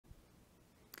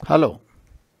Hello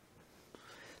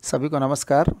सभी को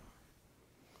नमस्कार।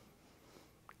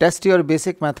 Test your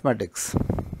basic mathematics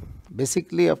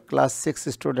basically of class 6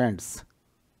 students.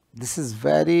 This is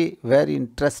very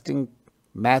interesting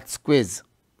maths quiz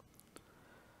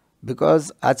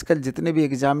because आजकल जितने भी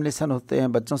एग्जामिनेशन होते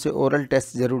हैं बच्चों से ओरल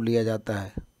टेस्ट ज़रूर लिया जाता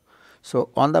है।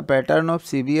 So on the pattern of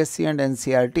CBSE and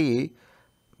NCERT,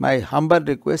 my humble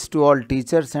request to all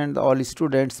teachers and all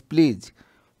students, please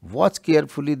watch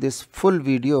carefully this full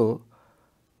video.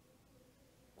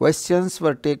 Questions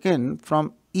were taken from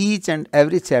each and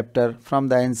every chapter from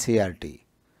the NCERT.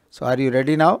 So are you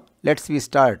ready now? Let's we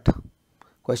start.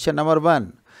 Question number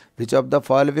 1. Which of the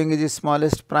following is the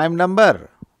smallest prime number?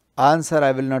 Answer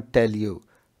I will not tell you.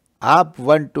 आप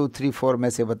 1, 2, 3, 4 में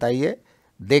से बताइए,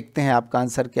 देखते हैं आपका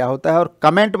answer क्या होता है और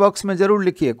कमेंट बॉक्स में जरूर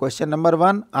लिखिए। Question number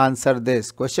 1 answer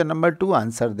this, question number 2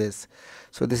 answer this.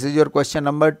 So this is your question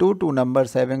number 2. Two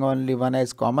numbers having only one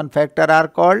as common factor are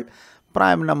called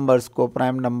prime numbers,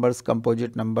 co-prime numbers,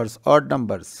 composite numbers, odd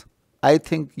numbers. I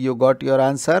think you got your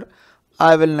answer.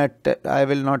 I will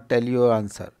not tell you your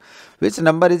answer. Which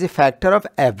number is a factor of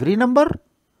every number?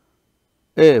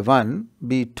 A 1,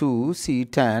 B 2, C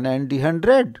 10 and D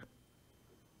 100.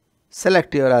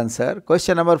 Select your answer.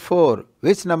 Question number 4.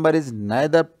 Which number is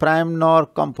neither prime nor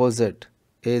composite?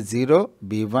 A 0,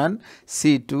 B 1,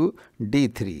 C 2, D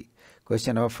 3.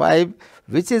 Question number 5.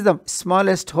 Which is the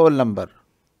smallest whole number?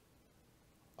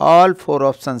 All 4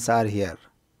 options are here.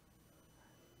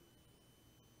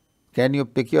 Can you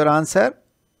pick your answer?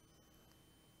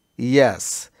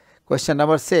 Yes. Question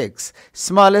number 6.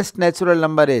 Smallest natural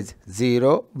number is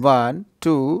 0, 1,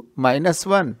 2,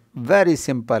 -1. Very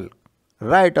simple.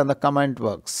 Write on the comment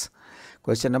box.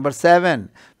 Question number 7.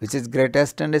 Which is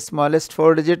greatest and smallest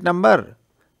 4-digit number?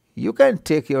 You can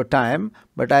take your time,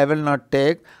 but I will not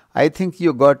take. I think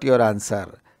you got your answer.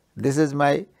 This is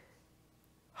my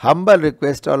humble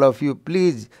request, all of you.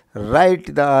 Please write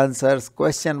the answers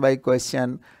question by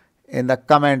question in the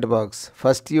comment box.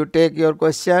 First you take your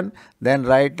question, then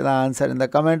write the answer in the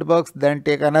comment box, then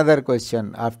take another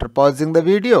question. After pausing the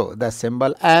video, the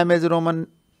symbol M is Roman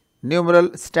numeral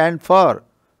stand for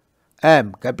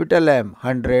M, capital M,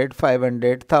 100,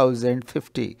 500, 1000,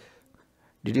 50.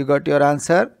 Did you got your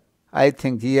answer? I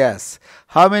think yes.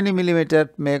 How many millimeter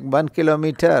make 1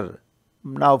 kilometer?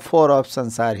 Now 4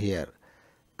 options are here.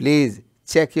 Please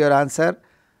check your answer.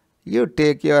 You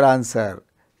take your answer.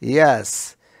 Yes.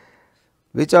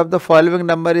 Which of the following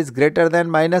number is greater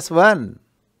than -1?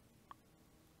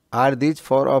 Are these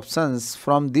 4 options?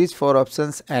 From these 4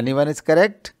 options, anyone is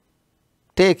correct?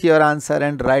 Take your answer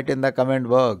and write in the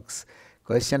comment box.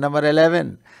 Question number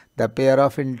 11. The pair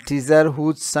of integer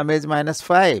whose sum is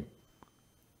 -5.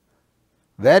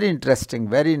 Very interesting,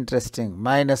 very interesting.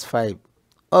 -5.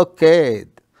 Okay.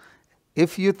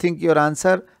 If you think your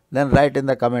answer, then write in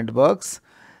the comment box.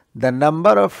 The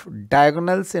number of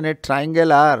diagonals in a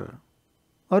triangle are,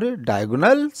 or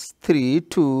diagonals 3,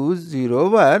 2, 0,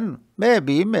 1.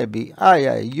 Maybe.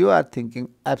 Yeah, you are thinking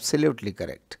absolutely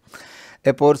correct.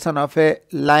 A portion of a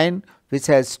line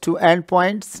which has 2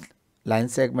 endpoints,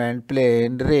 line segment,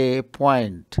 plane, ray,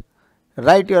 point.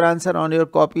 Write your answer on your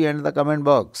copy and the comment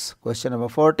box. Question number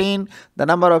 14. The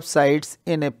number of sides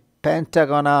in a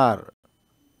pentagon are.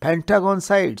 Pentagon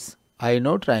sides. I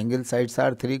know triangle sides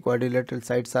are 3, quadrilateral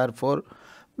sides are 4.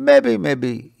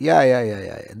 Maybe. Yeah.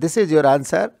 This is your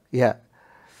answer. Yeah.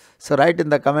 So write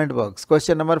in the comment box.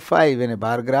 Question number 5. In a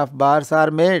bar graph, bars are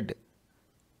made.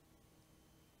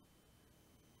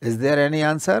 Is there any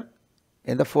answer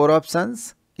in the 4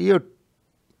 options? You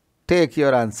take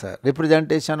your answer.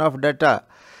 Representation of data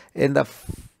in the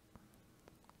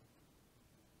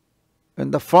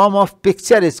form of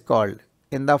picture is called.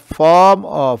 In the form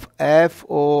of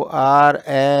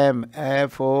FORM.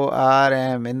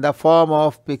 In the form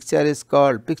of picture is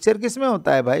called. Picture किस में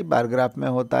होता है भाई? Bar graph में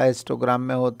होता है, histogram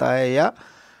में होता है या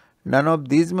नन ऑफ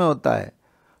दीज में होता है?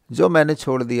 जो मैंने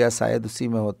छोड़ दिया शायद उसी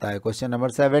में होता है। Question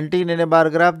number 17. In A bar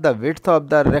graph the width of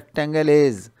the rectangle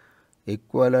is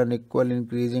equal, unequal,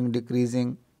 increasing,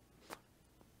 decreasing?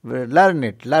 Learn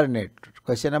it.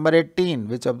 Question number 18.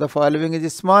 Which of the following is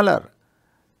smaller?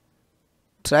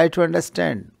 Try to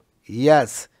understand.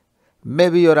 Yes, may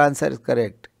be your answer is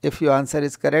correct. If your answer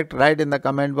is correct, right in the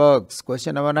comment box.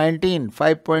 Question number 19.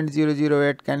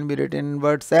 5.008 can be written in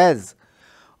words as.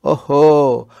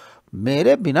 ओहो,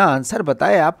 मेरे बिना answer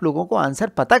बताए आप लोगों को answer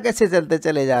पता कैसे चलते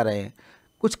चले जा रहे हैं?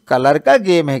 कुछ कलर का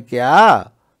गेम है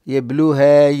क्या? ये ब्लू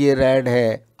है, ये रेड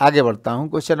है. आगे बढ़ता हूं.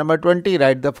 Question number 20.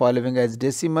 Right the following as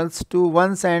decimals to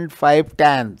 1s and 5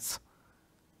 tenths.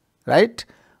 Right?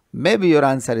 Maybe your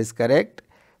answer is correct,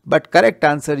 but correct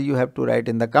answer you have to write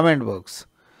in the comment box.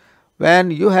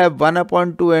 When you have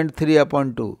 1/2 and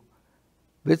 3/2,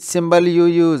 which symbol you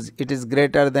use? It is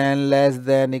greater than, less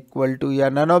than, equal to, या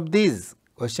none of these.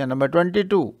 Question number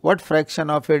 22. What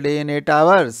fraction of a day in 8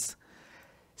 hours?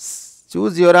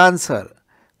 Choose your answer.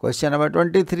 Question number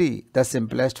 23. The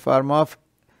simplest form of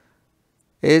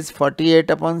is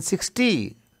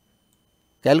 48/60.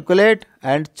 Calculate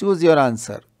and choose your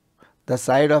answer. The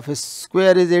side of a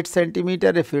square is 8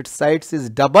 cm. If its sides is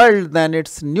doubled, then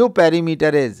its new perimeter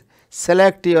is.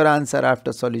 Select your answer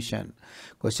after solution.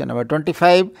 Question number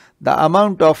 25. The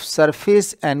amount of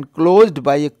surface enclosed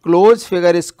by a closed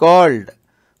figure is called.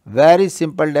 Very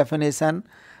simple definition,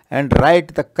 and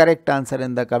write the correct answer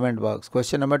in the comment box.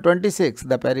 Question number 26.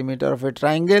 The perimeter of a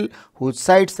triangle whose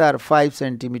sides are 5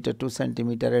 cm, 2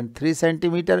 cm and 3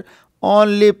 cm.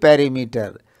 Only perimeter.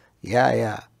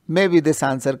 Yeah. Maybe this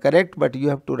answer correct, but you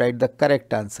have to write the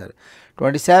correct answer.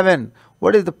 27.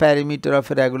 What is the perimeter of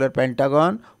a regular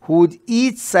pentagon whose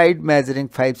each side measuring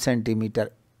 5 cm?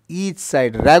 Each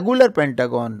side, regular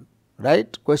pentagon,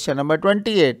 right? Question number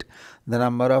 28. The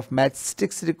number of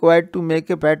matchsticks required to make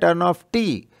a pattern of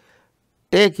T.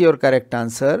 Take your correct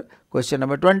answer. Question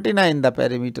number 29. The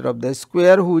perimeter of the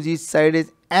square whose each side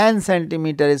is n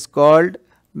centimeter is called.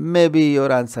 Maybe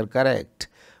your answer correct,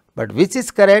 but which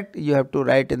is correct you have to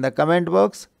write in the comment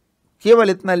box. केवल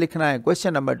इतना लिखना है.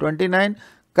 Question number 29.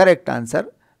 Correct answer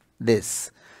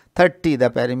this. 30. The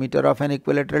perimeter of an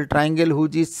equilateral triangle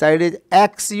whose each side is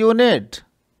x unit.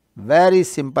 Very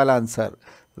simple answer.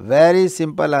 Very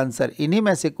simple answer. इन्हीं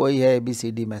में से कोई है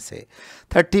ABCD में से.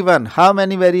 31. How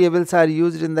many variables are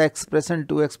used in the expression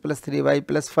 2x plus 3y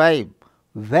plus 5?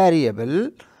 Variable.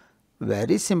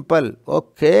 Very simple.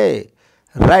 Okay.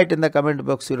 Write in the comment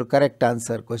box your correct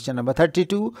answer. Question number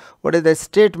 32. What is the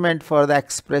statement for the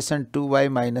expression 2y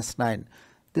minus 9?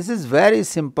 This is very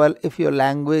simple if your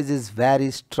language is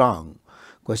very strong.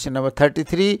 Question number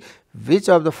 33. Which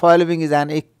of the following is an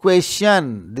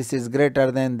equation? This is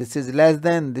greater than, this is less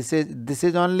than, this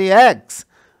is only x.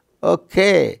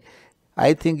 Okay.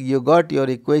 I think you got your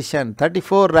equation.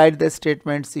 34. Write the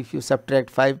statements. If you subtract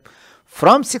 5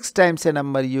 from 6 times a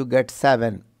number, you get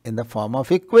 7 in the form of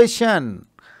equation.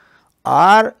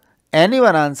 Or any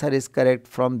one answer is correct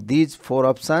from these 4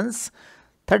 options.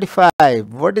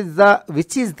 35.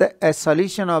 Which is the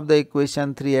solution of the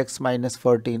equation 3x minus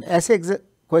 14? ऐसे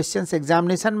questions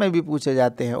examination में भी पूछे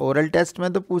जाते हैं. Oral test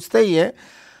में तो पूछते ही है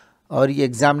और ये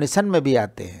एग्जामिनेशन में भी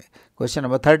आते हैं. Question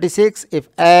number 36. If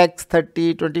x,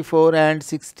 30, 24 and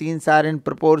 16 are in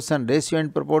proportion, ratio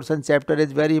and proportion chapter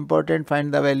is very important.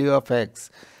 Find the value of x.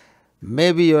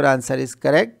 Maybe your answer is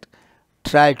correct.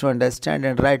 Try to understand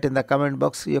and write in the comment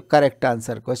box your correct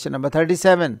answer. Question number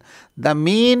 37. The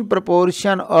mean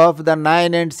proportion of the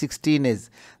 9 and 16 is.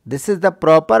 This is the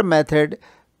proper method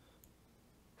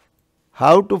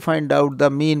how to find out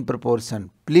the mean proportion.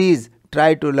 Please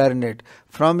try to learn it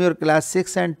from your class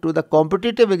 6 and to the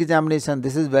competitive examination.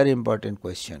 This is very important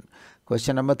question.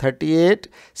 Question number 38.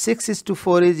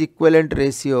 6:4 is equivalent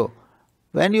ratio.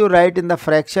 When you write in the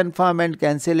fraction form and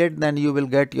cancel it, then you will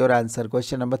get your answer.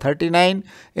 Question number 39.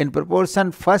 In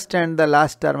proportion, first and the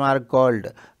last term are called.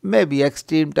 Maybe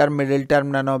extreme term, middle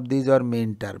term, none of these, or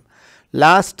mean term.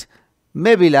 Last,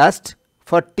 maybe last.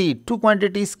 40. Two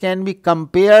quantities can be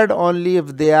compared only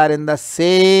if they are in the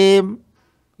same,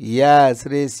 yes,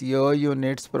 ratio,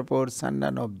 units, proportion,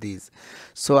 none of these.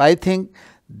 So I think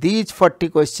these 40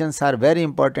 questions are very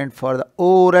important for the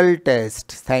oral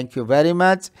test. Thank you very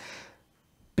much.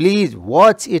 Please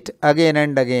watch it again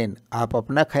and again. आप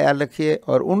अपना ख्याल रखिए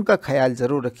और उनका ख्याल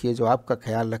ज़रूर रखिए जो आपका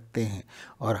ख्याल रखते हैं,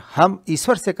 और हम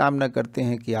ईश्वर से कामना करते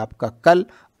हैं कि आपका कल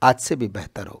आज से भी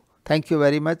बेहतर हो. Thank you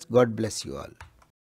very much. God bless you all.